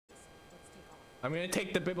I'm gonna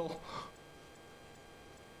take the Bible.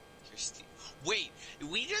 Wait,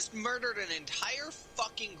 we just murdered an entire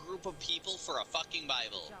fucking group of people for a fucking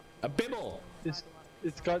Bible. A Bible.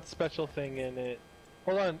 It's got special thing in it.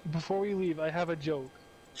 Hold on, before we leave, I have a joke.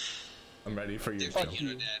 I'm ready for your There's joke. a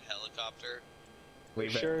Unidad helicopter.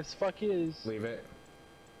 Leave it. Sure as fuck is. Leave it.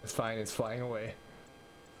 It's fine. It's flying away.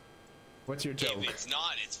 What's your joke? If it's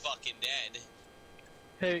not, it's fucking dead.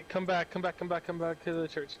 Hey, come back to the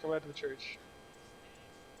church. Come back to the church.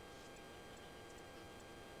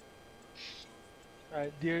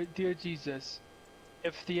 Alright, dear Jesus,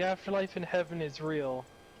 if the afterlife in heaven is real,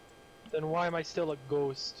 then why am I still a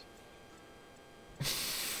ghost?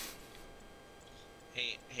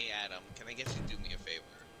 Hey Adam, can I get you to do me a favor?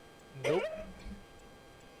 Nope.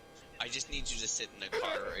 I just need you to sit in the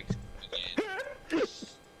car again.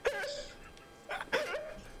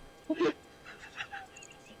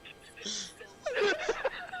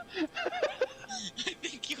 I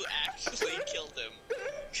think you actually killed him.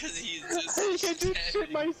 Cause he's just I just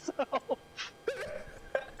shit myself.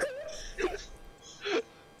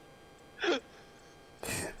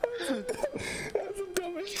 That's the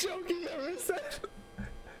dumbest joke you've ever said.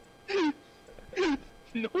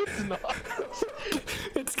 No, it's not.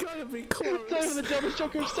 It's gotta be close. It's not even the dumbest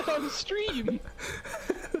joke I've said on the stream.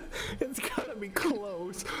 It's gotta be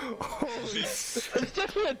close. Holy It's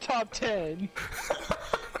definitely a top 10.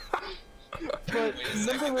 But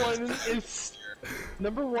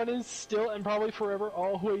number one is still and probably forever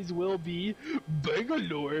always will be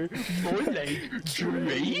Bangalore, more like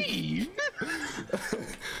Dream.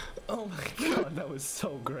 Oh my god, that was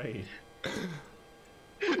so great.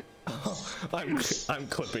 Oh, I'm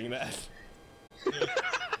clipping that.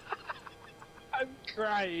 I'm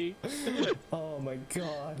crying. Oh my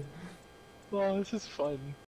god. Oh, this is fun.